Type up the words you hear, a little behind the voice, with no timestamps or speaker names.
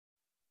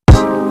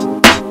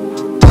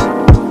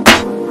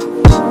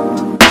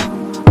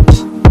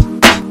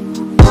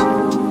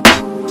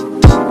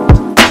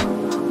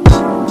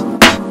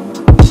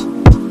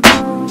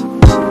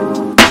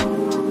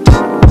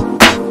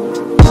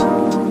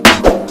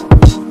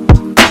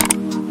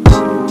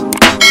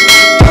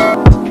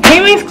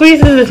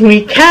squeezes, it's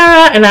me,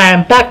 Cara, and I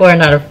am back with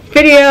another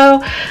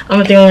video.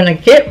 I'm doing a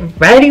get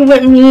ready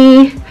with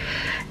me,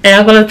 and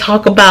I'm gonna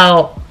talk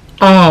about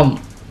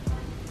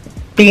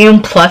being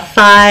plus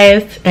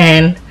size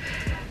and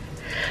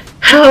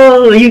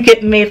how you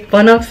get made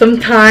fun of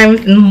sometimes,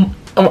 and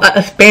an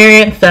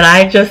experience that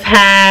I just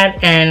had.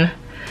 And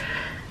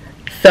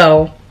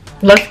so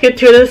let's get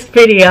to this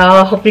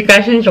video. Hope you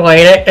guys enjoyed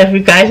it. If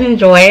you guys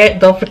enjoy it,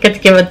 don't forget to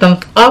give it a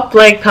thumbs up,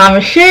 like,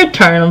 comment, share,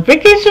 turn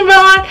notification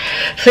bell on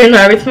so you know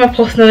every time I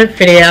post another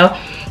video.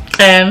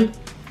 And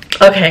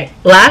okay,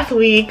 last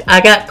week I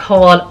got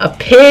called a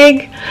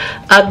pig,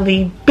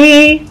 ugly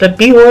bee, the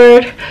B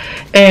word,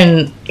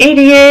 and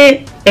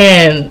idiot,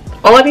 and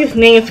all these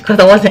names because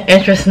I wasn't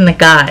interested in the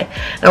guy.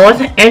 I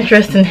wasn't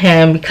interested in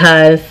him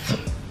because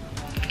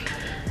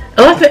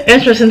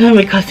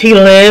he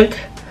lived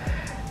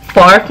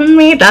far from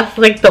me. That's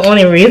like the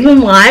only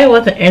reason why I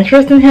wasn't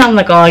interested in him. I'm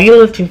like, oh, you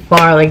live too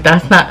far, like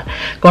that's not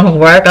gonna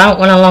work. I don't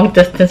want a long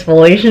distance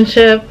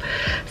relationship.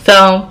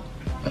 So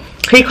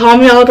he called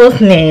me all those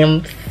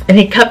names and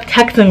he kept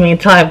texting me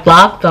until I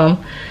blocked him.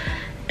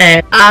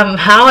 And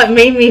how it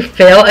made me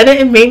feel, it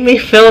didn't make me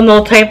feel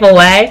no type of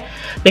way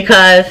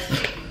because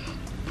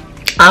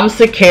I'm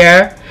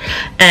secure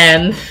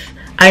and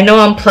I know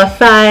I'm plus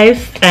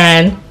size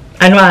and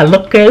I know I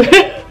look good.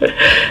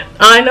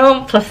 I know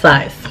I'm plus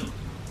size.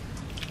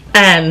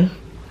 And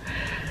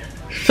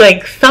it's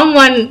like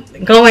someone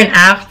going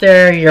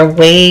after your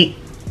weight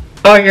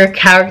or your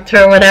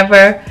character or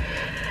whatever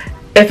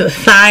is a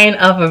sign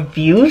of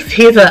abuse.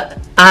 He's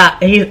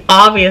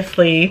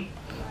obviously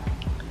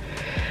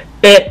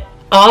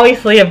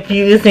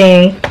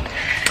abusing.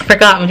 I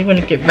forgot when you're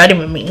gonna get ready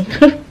with me.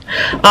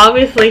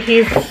 Obviously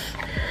he's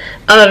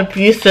an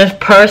abusive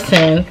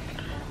person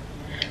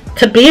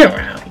to be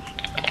around,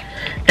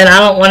 and I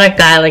don't want a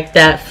guy like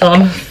that. So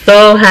I'm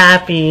so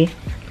happy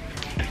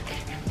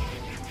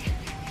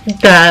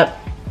that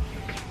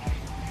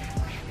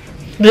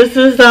this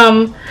is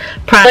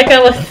like I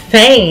was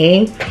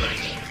saying,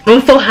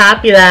 I'm so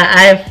happy that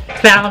I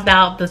found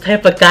out the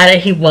type of guy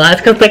that he was,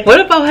 because like what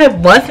if I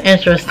was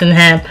interested in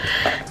him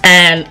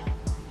and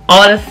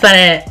all of a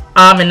sudden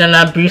I'm in an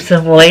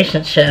abusive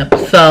relationship?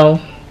 So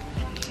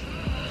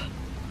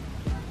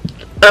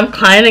I'm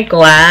kind of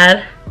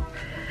glad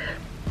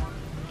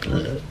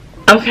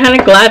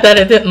that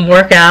it didn't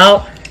work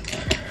out.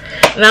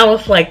 And I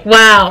was like,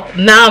 wow,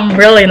 now I'm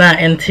really not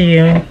into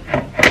you.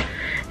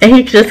 And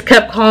he just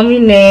kept calling me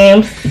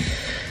names.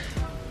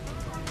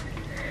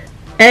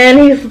 And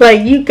he's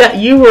like,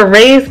 you were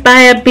raised by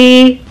a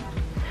bee?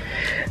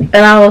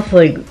 And I was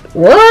like,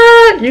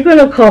 what? You're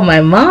gonna call my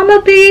mom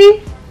a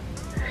bee?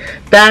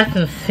 That's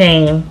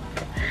insane.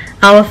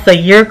 I was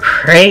like, you're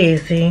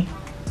crazy.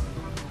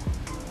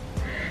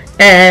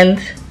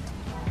 And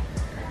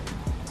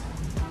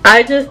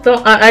I just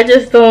don't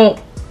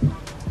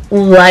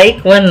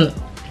like when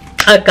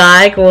a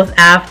guy goes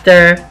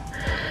after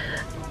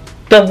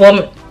the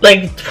woman,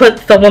 like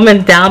puts the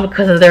woman down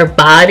because of their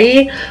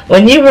body,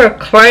 when you were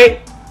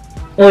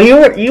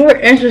you were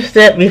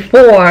interested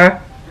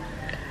before,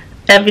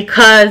 and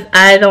because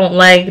I don't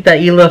like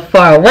that you live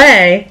far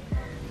away,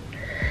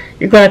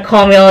 you're gonna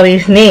call me all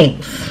these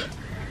names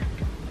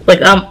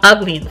like I'm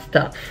ugly and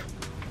stuff.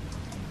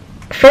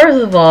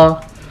 First of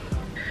all,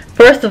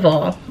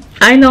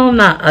 I know I'm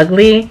not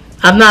ugly.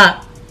 I'm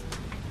not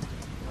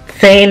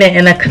saying it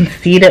in a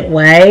conceited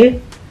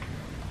way.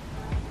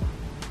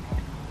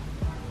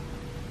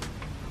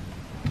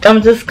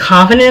 I'm just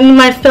confident in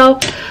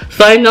myself,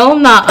 so I know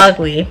I'm not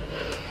ugly.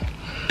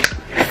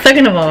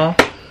 Second of all,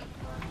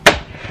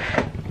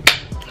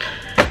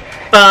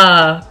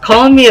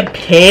 calling me a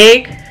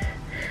pig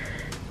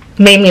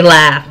made me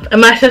laugh.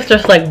 And my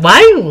sister's like, why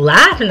are you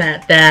laughing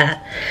at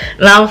that?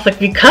 And I was like,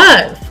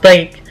 because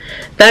like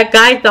that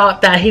guy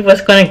thought that he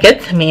was going to get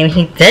to me and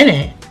he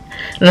didn't.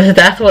 And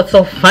that's what's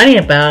so funny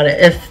about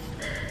it.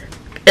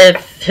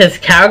 It's his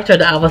character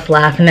that I was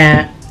laughing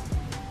at.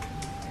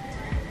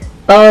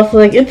 I was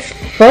like, it's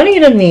funny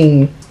to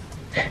me.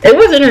 It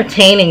was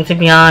entertaining, to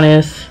be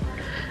honest.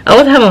 I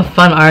was having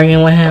fun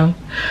arguing with him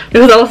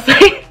because I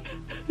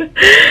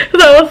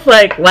was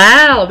like,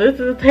 wow, this is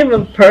the type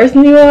of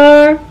person you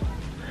are.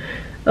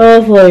 I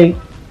was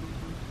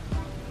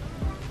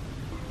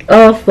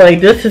like,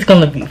 this is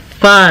gonna be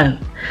fun.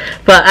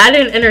 But I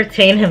didn't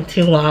entertain him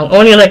too long,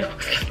 only like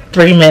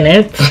 3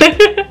 minutes.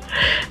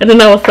 And then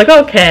I was like,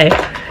 okay,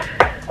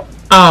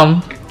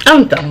 I'm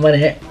done with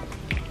it.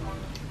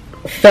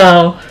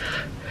 So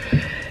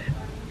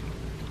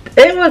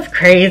it was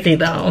crazy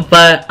though.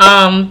 But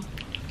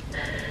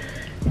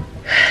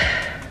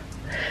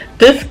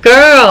this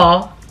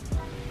girl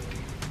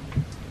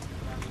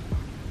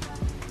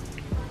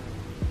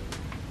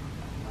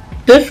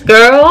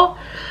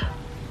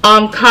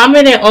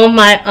commented on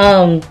my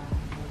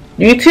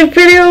YouTube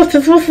videos.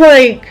 This was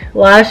like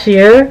last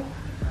year.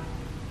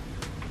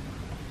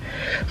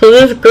 So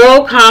this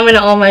girl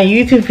commented on my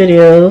YouTube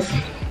videos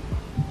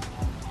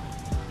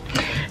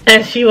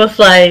and she was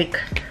like,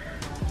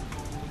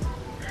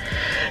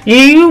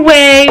 you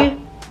weigh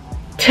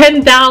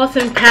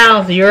 10,000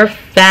 pounds, you're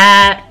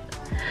fat,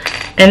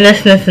 and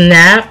this and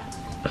that.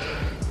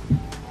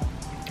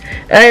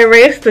 I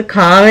erased the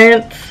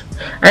comments.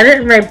 I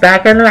didn't write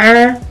back on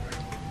her.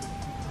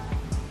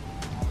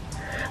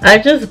 I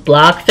just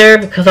blocked her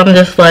because I'm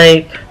just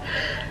like,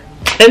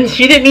 and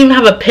she didn't even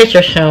have a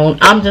picture shown.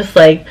 I'm just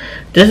like,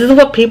 this is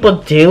what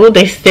people do.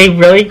 They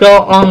really go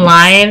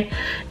online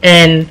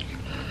and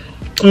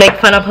make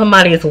fun of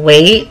somebody's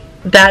weight.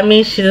 That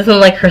means she doesn't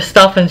like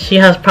herself and she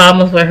has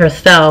problems with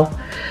herself.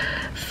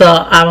 So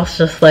I was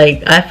just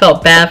like, I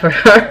felt bad for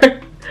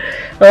her.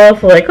 I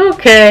was like,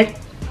 okay.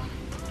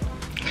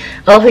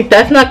 I was like,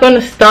 that's not going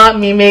to stop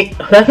me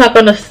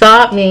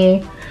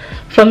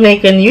from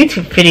making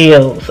YouTube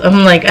videos.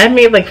 I'm like, I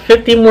made like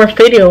 50 more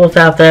videos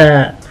after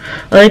that.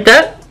 I'm like,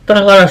 that's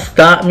not going to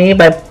stop me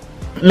by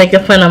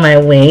making fun of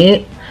my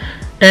weight.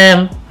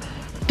 And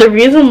the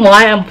reason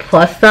why I'm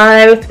plus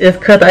size is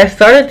because I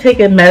started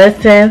taking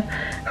medicine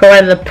for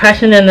my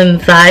depression and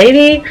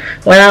anxiety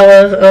when I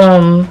was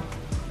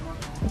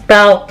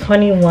about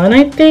 21,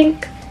 I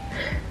think.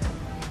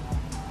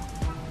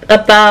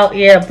 About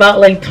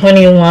like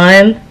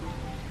 21.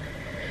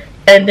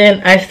 And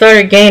then I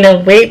started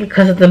gaining weight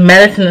because of the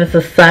medicine. It's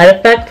a side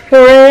effect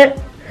for it.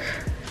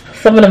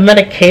 Some of the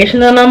medication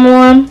that I'm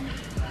on.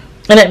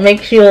 And it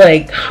makes you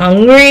like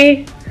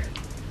hungry.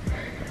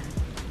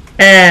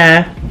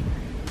 And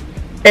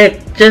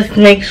it just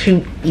makes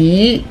you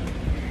eat.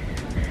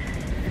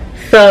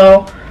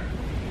 So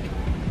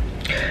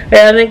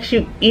it makes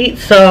you eat.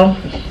 So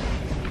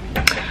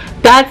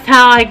that's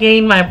how I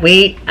gained my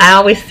weight. I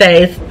always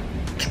say it's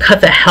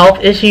because of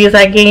health issues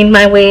I gained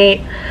my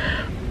weight.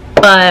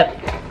 But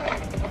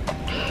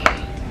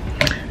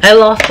I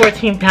lost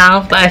 14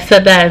 pounds, but I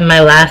said that in my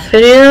last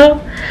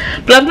video.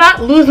 But I'm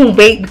not losing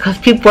weight because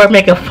people are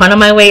making fun of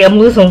my weight. I'm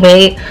losing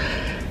weight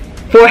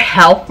for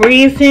health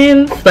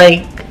reasons.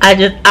 Like,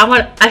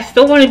 I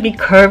still want to be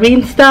curvy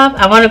and stuff.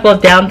 I want to go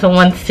down to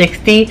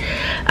 160.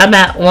 I'm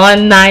at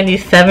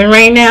 197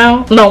 right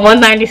now. No,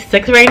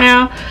 196 right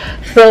now.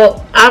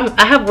 So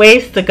I have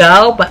ways to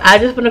go, but I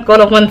just want to go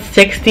to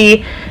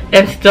 160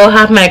 and still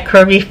have my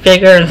curvy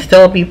figure and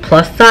still be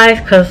plus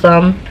size, because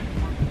I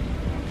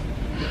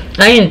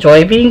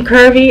enjoy being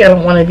curvy. I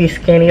don't want to be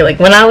skinny. Like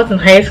when I was in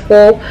high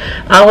school,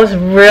 I was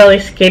really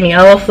skinny.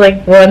 I was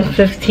like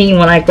 115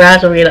 when I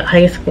graduated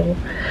high school.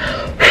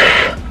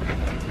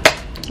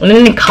 And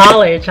then in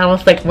college, I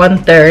was like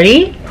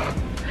 130.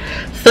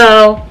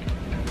 So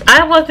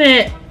I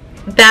wasn't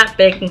that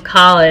big in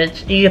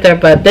college either,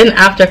 but then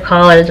after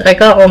college, I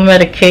got on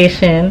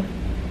medication.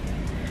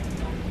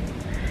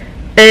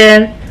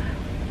 And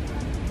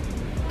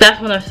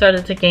that's when I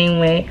started to gain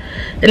weight.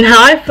 And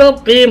how I feel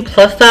being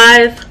plus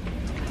size,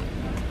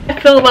 I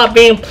feel about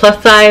being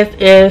plus size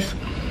is,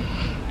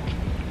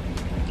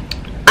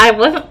 I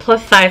wasn't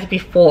plus size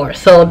before.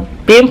 So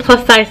being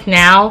plus size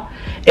now,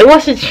 it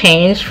was a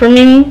change for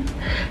me.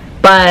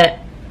 But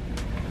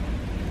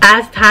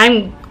as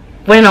time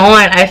went on,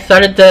 I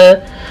started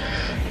to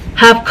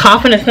have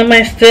confidence in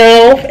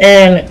myself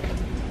and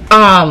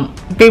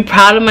be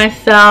proud of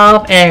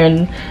myself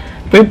and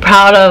be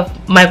proud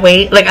of my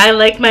weight. Like, I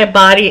like my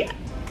body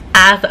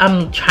as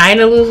I'm trying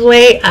to lose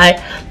weight.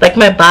 I like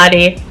my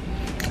body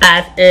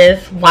as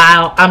is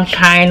while I'm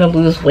trying to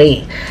lose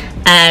weight.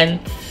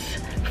 And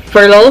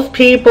for those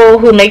people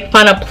who make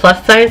fun of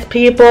plus size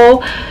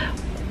people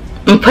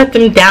and put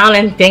them down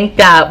and think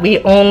that we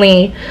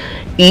only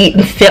eat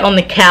and sit on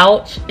the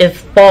couch, is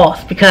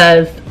false.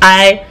 Because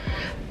I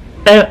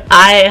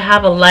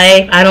have a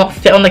life. I don't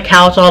sit on the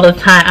couch all the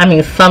time. I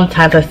mean,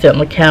 sometimes I sit on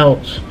the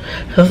couch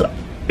because,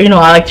 you know,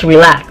 I like to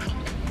relax.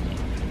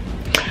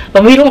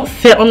 But we don't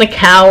sit on the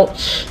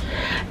couch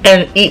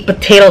and eat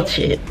potato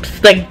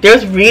chips. Like,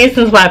 there's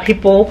reasons why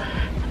people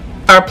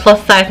are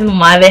plus size and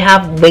why they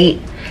have weight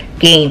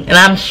gain. And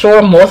I'm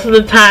sure most of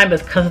the time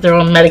it's because they're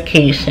on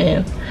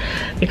medication.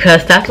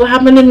 Because that's what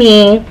happened to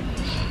me.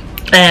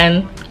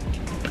 And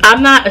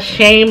I'm not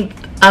ashamed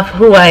of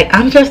who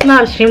I'm just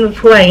not ashamed of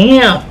who I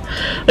am.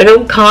 Like,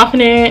 I'm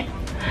confident.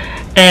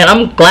 And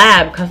I'm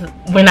glad, because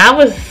when I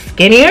was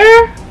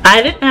skinnier,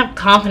 I didn't have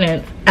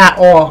confidence at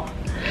all.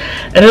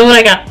 And then when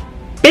I got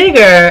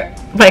bigger,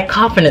 my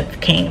confidence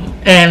came.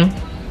 And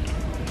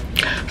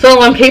so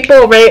when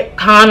people write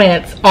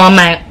comments on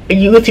my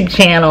YouTube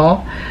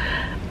channel,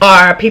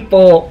 or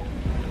people,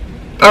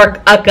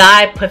 or a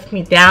guy puts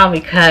me down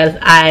because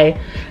I'm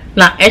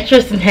not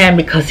interested in him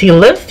because he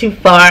lives too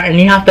far, and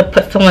you have to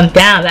put someone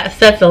down, that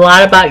says a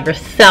lot about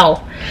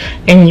yourself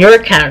and your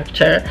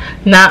character,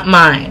 not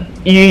mine.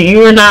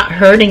 You are not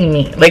hurting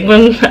me. Like,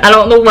 when I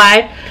don't know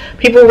why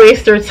people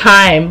waste their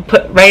time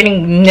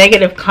writing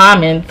negative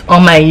comments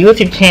on my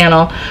YouTube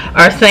channel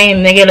or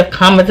saying negative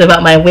comments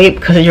about my weight,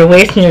 because you're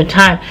wasting your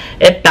time.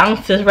 It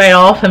bounces right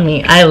off of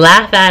me. I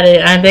laugh at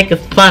it and I think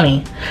it's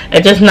funny.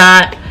 It does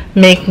not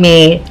make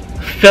me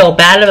feel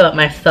bad about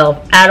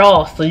myself at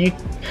all. So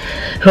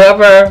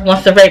whoever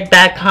wants to write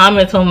bad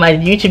comments on my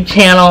YouTube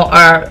channel,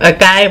 or a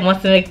guy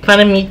wants to make fun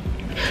of me,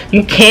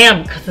 you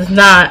can, because it's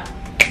not,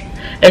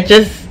 it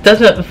just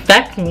doesn't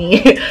affect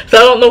me. So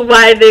I don't know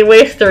why they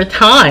waste their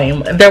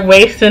time. They're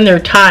wasting their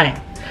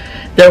time.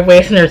 They're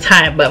wasting their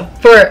time. But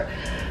for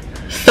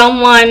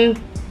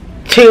someone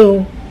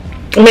to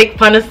make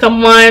fun of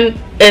someone,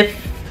 it's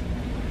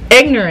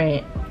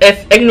ignorant.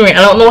 It's ignorant.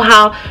 I don't know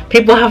how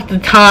people have the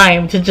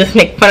time to just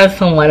make fun of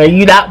someone. Are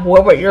you that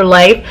bored with your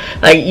life?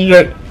 Like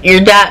you're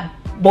that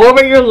bored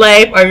with your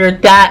life, or you're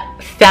that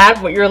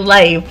sad with your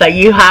life that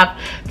you have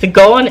to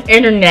go on the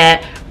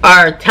internet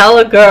or tell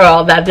a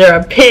girl that they're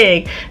a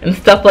pig and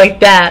stuff like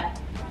that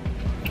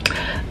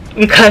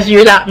because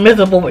you're that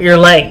miserable with your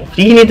life?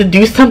 You need to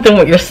do something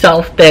with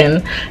yourself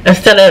then,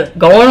 instead of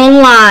going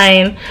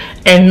online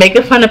and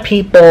making fun of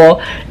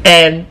people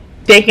and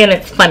thinking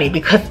it's funny,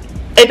 because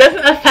it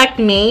doesn't affect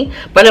me,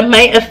 but it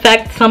might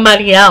affect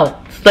somebody else,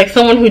 like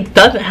someone who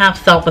doesn't have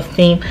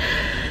self-esteem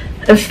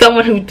and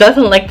someone who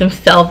doesn't like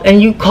themselves,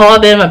 and you call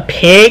them a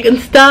pig and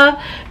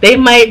stuff. They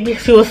might be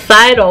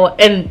suicidal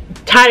and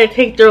try to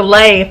take their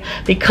life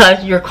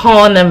because you're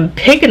calling them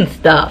pig and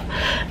stuff.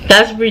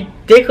 That's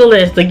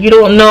ridiculous. Like, you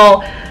don't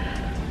know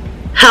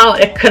how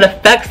it could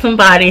affect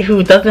somebody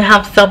who doesn't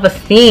have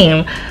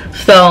self-esteem.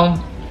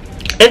 So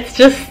it's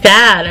just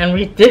sad and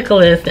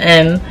ridiculous,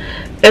 and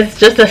it's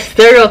just a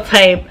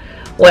stereotype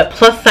with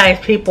plus size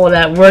people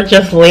that we're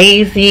just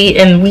lazy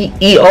and we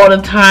eat all the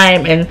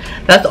time and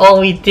that's all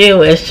we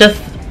do. It's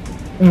just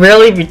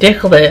really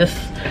ridiculous.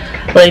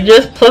 Like,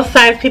 just plus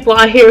size people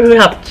out here who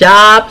have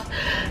jobs,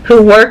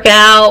 who work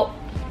out,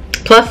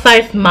 plus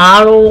size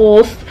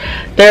models.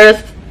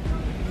 Just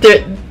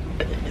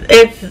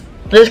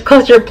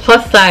because you're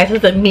plus size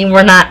doesn't mean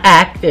we're not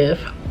active,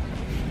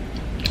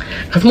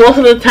 because most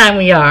of the time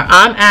we are.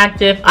 I'm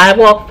active. I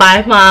walk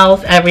 5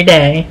 miles every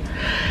day,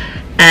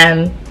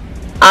 and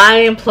I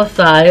am plus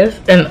size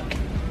and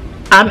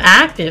I'm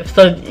active.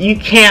 So you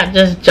can't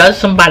just judge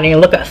somebody and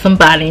look at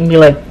somebody and be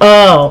like,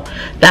 oh,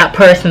 that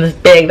person is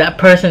big, that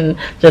person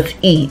just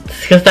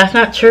eats, because that's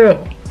not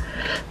true.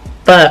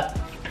 But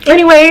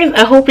anyways,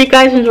 I hope you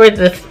guys enjoyed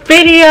this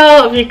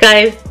video. If you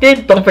guys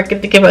did, don't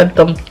forget to give it a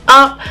thumbs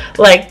up,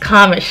 like,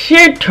 comment,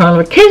 share, turn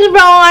notification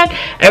bell on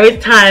every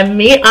time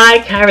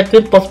Cara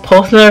Dimples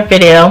posts another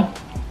video.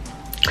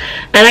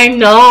 And I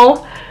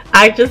know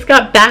I just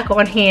got back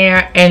on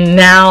here and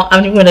now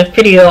I'm doing a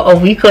video a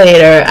week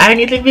later. I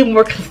need to be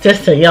more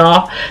consistent,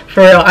 y'all.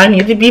 For real, I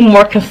need to be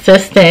more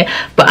consistent,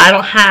 but I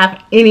don't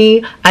have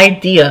any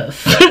ideas.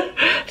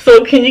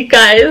 So can you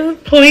guys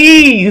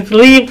please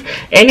leave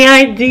any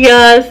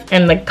ideas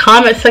in the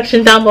comment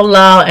section down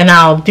below and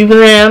I'll do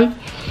them.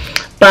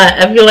 But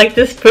if you like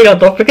this video,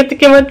 don't forget to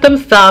give it a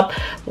thumbs up,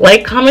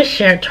 like, comment,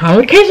 share, turn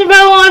notification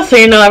bell on so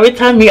you know every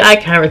time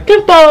Cara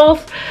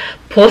Dimples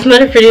post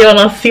another video, and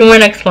I'll see you in my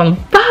next one.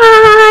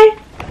 Bye!